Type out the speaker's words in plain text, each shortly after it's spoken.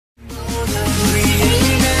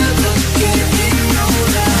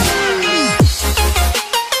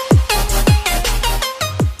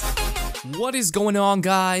What is going on,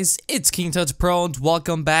 guys? It's KingTutsPro and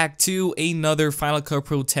welcome back to another Final Cut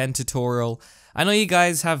Pro 10 tutorial. I know you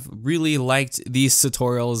guys have really liked these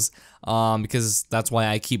tutorials because that's why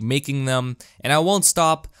I keep making them, and I won't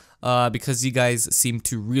stop because you guys seem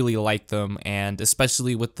to really like them, and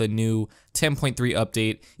especially with the new 10.3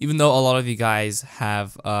 update, even though a lot of you guys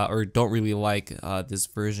have or don't really like this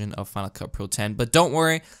version of Final Cut Pro 10. But don't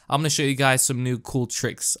worry, I'm going to show you guys some new cool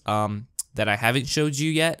tricks that I haven't showed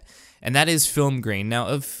you yet, and that is film grain.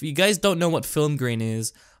 Now, if you guys don't know what film grain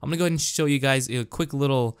is, I'm going to go ahead and show you guys a quick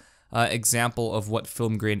little example of what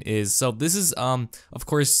film grain is. So this is, of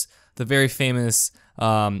course, the very famous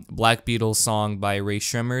Black Beatles song by Ray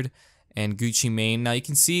Shremmerd and Gucci Mane. Now you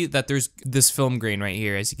can see that there's this film grain right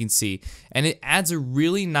here, as you can see, and it adds a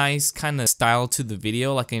really nice kind of style to the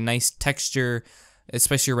video, like a nice texture,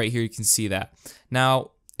 especially right here. You can see that.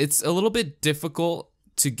 Now it's a little bit difficult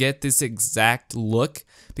to get this exact look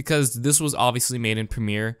because this was obviously made in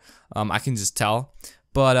Premiere. I can just tell,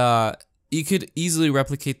 but you could easily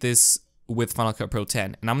replicate this with Final Cut Pro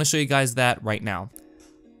 10, and I'm gonna show you guys that right now.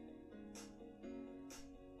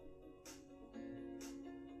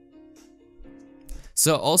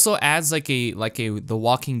 So it also adds like a The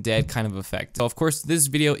Walking Dead kind of effect. So of course this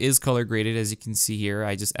video is color graded, as you can see here.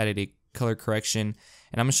 I just added a color correction,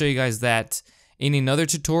 and I'm gonna show you guys that in another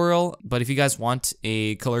tutorial. But if you guys want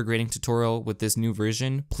a color grading tutorial with this new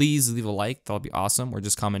version, please leave a like, that'll be awesome, or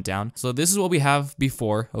just comment down. So this is what we have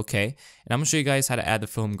before, okay? And I'm gonna show you guys how to add the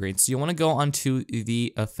film grain. So you wanna go onto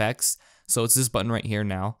the effects. So it's this button right here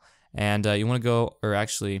now. And you wanna go, or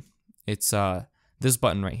actually, it's this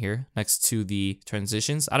button right here next to the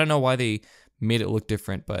transitions. I don't know why they made it look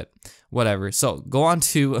different, but whatever. So go on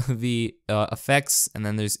to the effects, and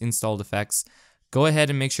then there's installed effects. Go ahead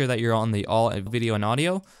and make sure that you're on the all video and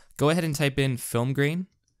audio. Go ahead and type in film grain.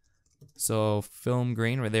 So film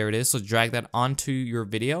grain, right there it is. So drag that onto your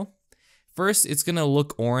video. First, it's gonna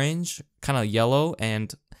look orange, kind of yellow,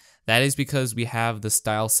 and that is because we have the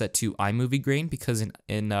style set to iMovie grain, because in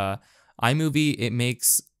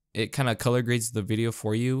iMovie it kind of color grades the video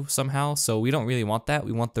for you somehow. So we don't really want that.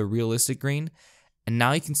 We want the realistic grain. And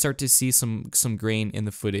now you can start to see some grain in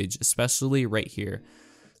the footage, especially right here.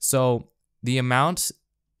 So the amount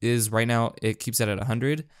is right now, it keeps it at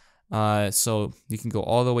 100. So you can go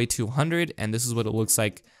all the way to 100, and this is what it looks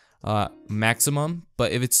like maximum.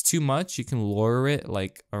 But if it's too much, you can lower it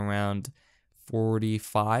like around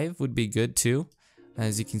 45 would be good too,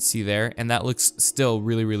 as you can see there, and that looks still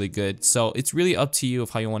really, really good. So it's really up to you of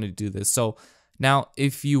how you want to do this. So now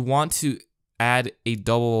if you want to add a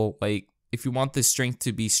double, like if you want the strength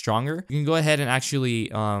to be stronger, you can go ahead and actually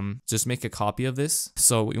just make a copy of this.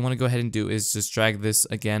 So what you want to go ahead and do is just drag this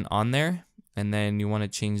again on there, and then you want to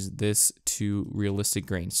change this to realistic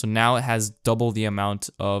grain. So now it has double the amount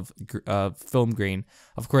of film grain.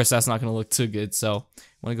 Of course, that's not going to look too good, so you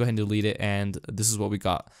want to go ahead and delete it, and this is what we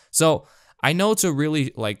got. So I know it's a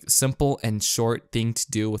really like simple and short thing to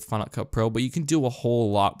do with Final Cut Pro, but you can do a whole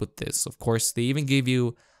lot with this. Of course, they even gave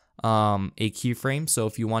you a keyframe, so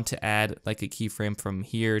if you want to add like a keyframe from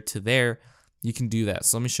here to there, you can do that.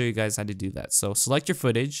 So let me show you guys how to do that. So select your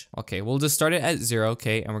footage. Okay, we'll just start it at 0,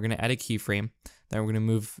 okay, and we're gonna add a keyframe. Then we're gonna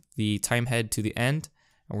move the time head to the end,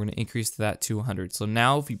 and we're gonna increase that to 100. So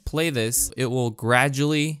now if you play this, it will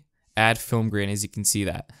gradually add film grain, as you can see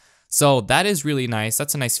that. So that is really nice.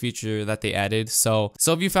 That's a nice feature that they added. So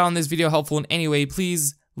if you found this video helpful in any way,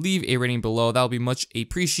 please leave a rating below. That would be much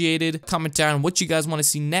appreciated. Comment down what you guys want to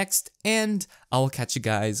see next, and I will catch you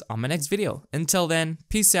guys on my next video. Until then,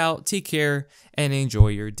 peace out, take care, and enjoy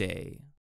your day.